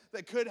thing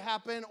that could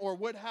happen or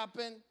would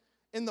happen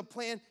in the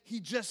plan. He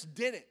just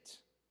did it.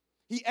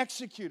 He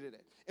executed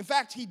it. In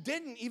fact, he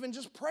didn't even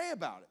just pray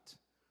about it.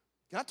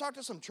 Can I talk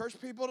to some church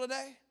people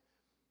today?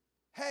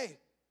 Hey,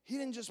 he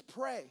didn't just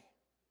pray.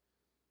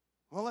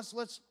 Well,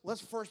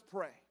 let's first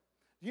pray.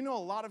 You know, a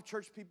lot of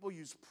church people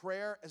use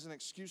prayer as an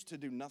excuse to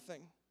do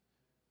nothing.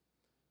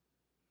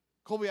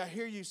 Colby, I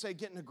hear you say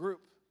get in a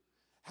group,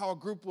 how a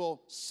group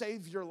will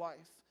save your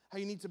life, how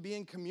you need to be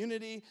in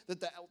community, that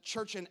the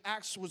church in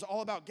Acts was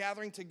all about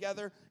gathering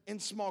together in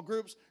small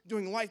groups,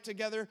 doing life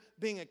together,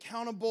 being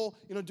accountable,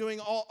 doing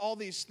all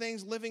these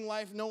things, living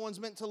life. No one's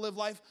meant to live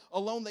life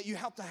alone, that you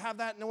have to have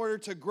that in order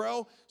to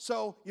grow.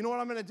 So you know what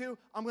I'm going to do?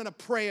 I'm going to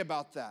pray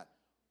about that.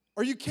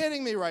 Are you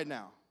kidding me right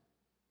now?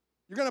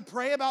 You're going to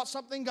pray about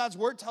something God's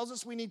word tells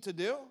us we need to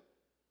do?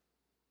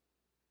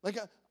 Like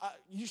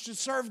you should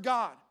serve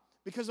God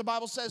because the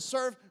Bible says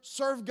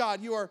serve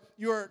God. You are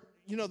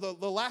the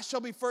last shall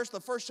be first, the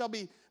first shall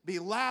be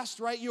last,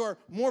 right? You are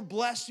more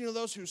blessed,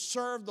 those who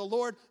serve the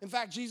Lord. In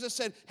fact, Jesus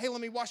said, hey,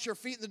 let me wash your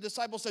feet. And the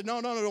disciples said,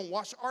 no, don't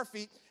wash our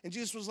feet. And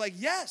Jesus was like,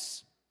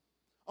 yes,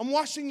 I'm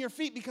washing your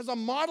feet because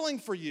I'm modeling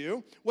for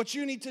you what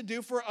you need to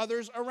do for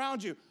others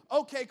around you.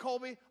 Okay,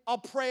 Colby, I'll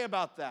pray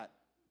about that.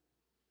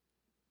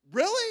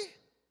 Really?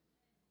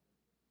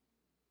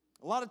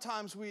 A lot of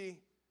times we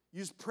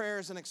use prayer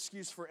as an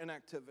excuse for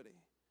inactivity.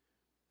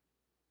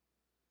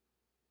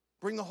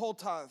 Bring the whole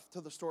tithe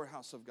to the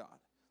storehouse of God,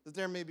 that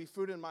there may be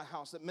food in my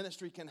house, that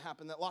ministry can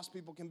happen, that lost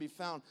people can be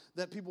found,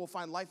 that people will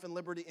find life and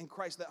liberty in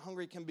Christ, that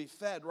hungry can be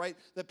fed, right?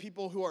 That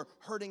people who are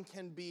hurting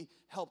can be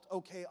helped.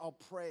 Okay, I'll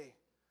pray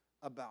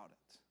about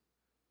it.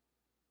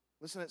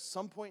 Listen, at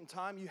some point in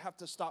time, you have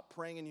to stop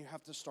praying and you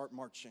have to start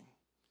marching.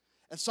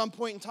 At some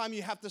point in time,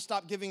 you have to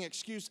stop giving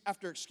excuse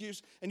after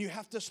excuse, and you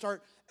have to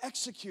start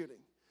executing.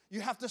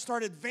 You have to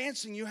start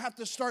advancing. You have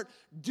to start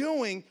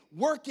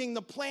working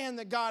the plan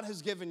that God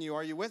has given you.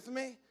 Are you with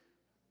me?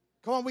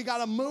 Come on, we got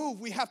to move.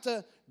 We have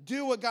to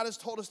do what God has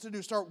told us to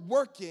do. Start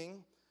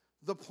working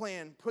the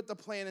plan. Put the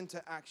plan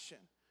into action.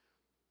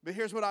 But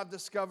here's what I've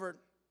discovered,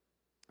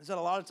 is that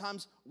a lot of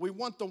times we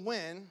want the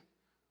win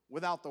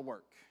without the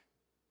work.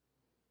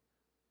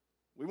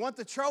 We want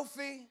the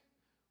trophy.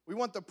 We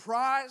want the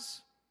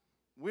prize.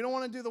 We don't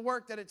want to do the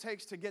work that it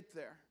takes to get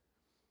there.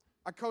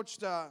 I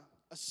coached a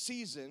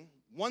season,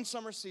 one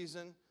summer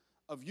season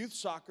of youth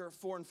soccer,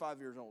 4 and 5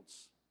 years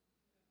olds.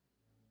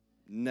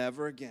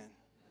 Never again.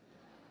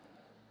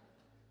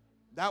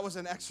 That was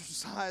an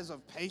exercise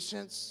of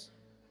patience.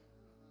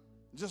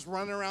 Just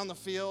running around the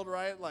field,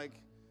 right? Like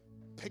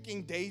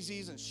picking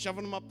daisies and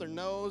shoving them up their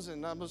nose.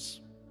 And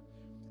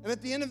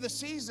at the end of the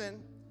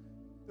season,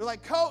 they're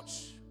like,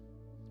 Coach,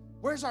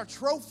 where's our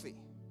trophy?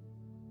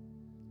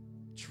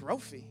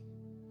 Trophy?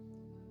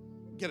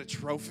 Get a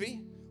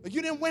trophy? Like,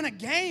 you didn't win a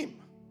game.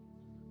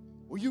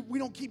 Well, we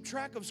don't keep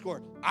track of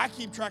score. I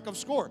keep track of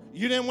score.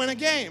 You didn't win a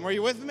game. Are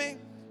you with me?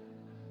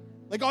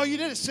 Like, all you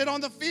did is sit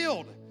on the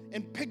field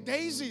and pick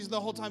daisies the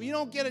whole time. You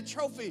don't get a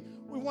trophy.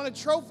 We want a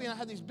trophy. And I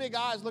had these big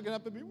eyes looking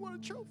up at me. We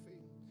want a trophy.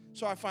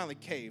 So I finally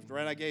caved,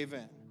 right? I gave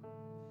in.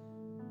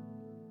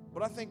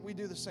 But I think we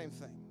do the same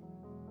thing.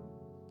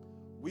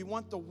 We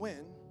want the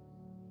win.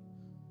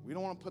 We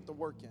don't want to put the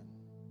work in.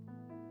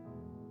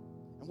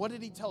 And what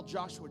did he tell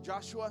Joshua?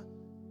 Joshua,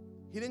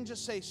 he didn't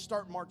just say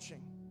start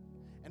marching.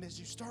 And as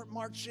you start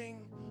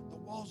marching, the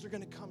walls are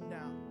going to come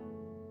down.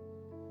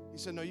 He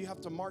said, no, you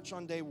have to march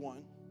on day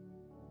 1.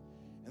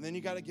 And then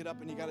you got to get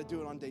up and you got to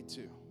do it on day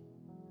 2.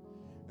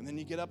 And then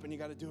you get up and you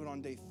got to do it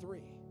on day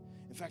 3.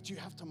 In fact, you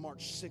have to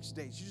march 6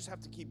 days. You just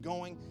have to keep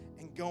going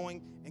and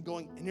going and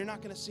going. And you're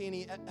not going to see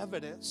any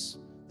evidence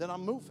that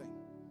I'm moving.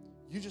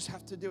 You just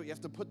have to do it. You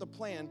have to put the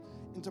plan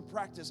into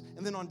practice.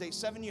 And then on day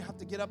 7, you have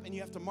to get up and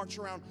you have to march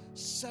around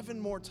 7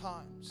 more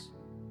times.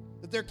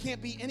 That there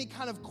can't be any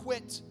kind of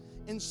quit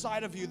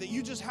inside of you, that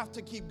you just have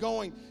to keep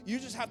going. You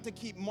just have to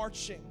keep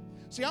marching.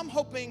 See, I'm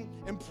hoping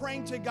and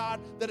praying to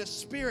God that a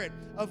spirit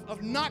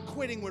of not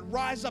quitting would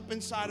rise up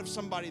inside of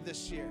somebody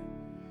this year.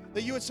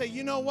 That you would say,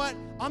 you know what?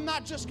 I'm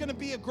not just going to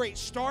be a great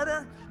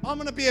starter. I'm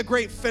going to be a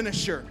great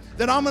finisher.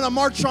 That I'm going to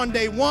march on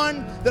day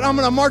 1. That I'm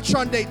going to march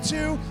on day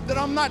 2. That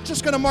I'm not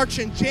just going to march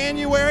in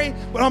January,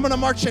 but I'm going to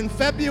march in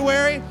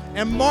February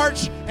and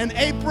March and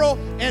April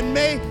and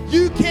May.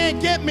 You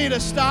can't get me to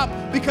stop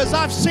because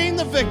I've seen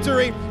the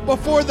victory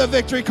before the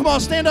victory. Come on,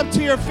 stand up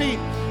to your feet.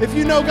 If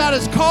you know God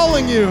is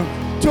calling you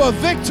to a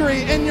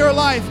victory in your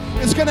life,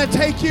 it's going to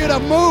take you to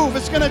move.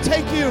 It's going to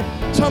take you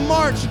to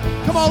march.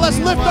 Come on, let's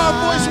lift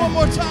our voice one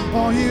more time.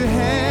 All you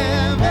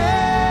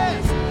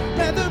heavens,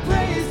 let the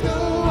praise go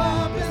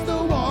up as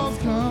the walls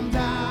come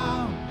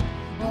down.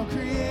 All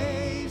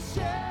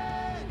creation,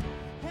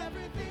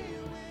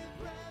 everything with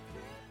breath.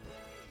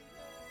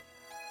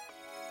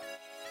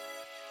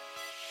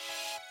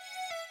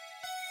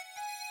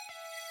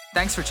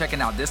 Thanks for checking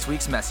out this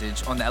week's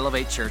message on the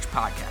Elevate Church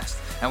podcast,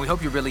 and we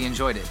hope you really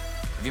enjoyed it.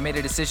 If you made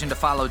a decision to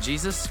follow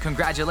Jesus,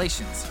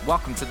 congratulations.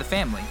 Welcome to the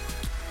family.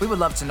 We would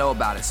love to know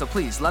about it, so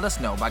please let us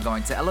know by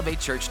going to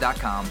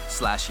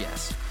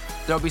elevatechurch.com/yes.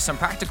 There will be some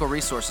practical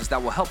resources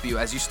that will help you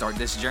as you start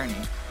this journey.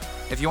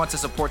 If you want to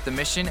support the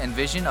mission and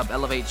vision of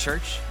Elevate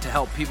Church to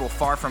help people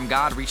far from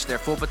God reach their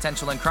full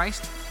potential in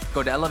Christ,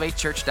 go to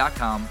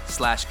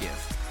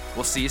elevatechurch.com/give.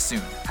 We'll see you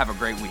soon. Have a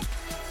great week.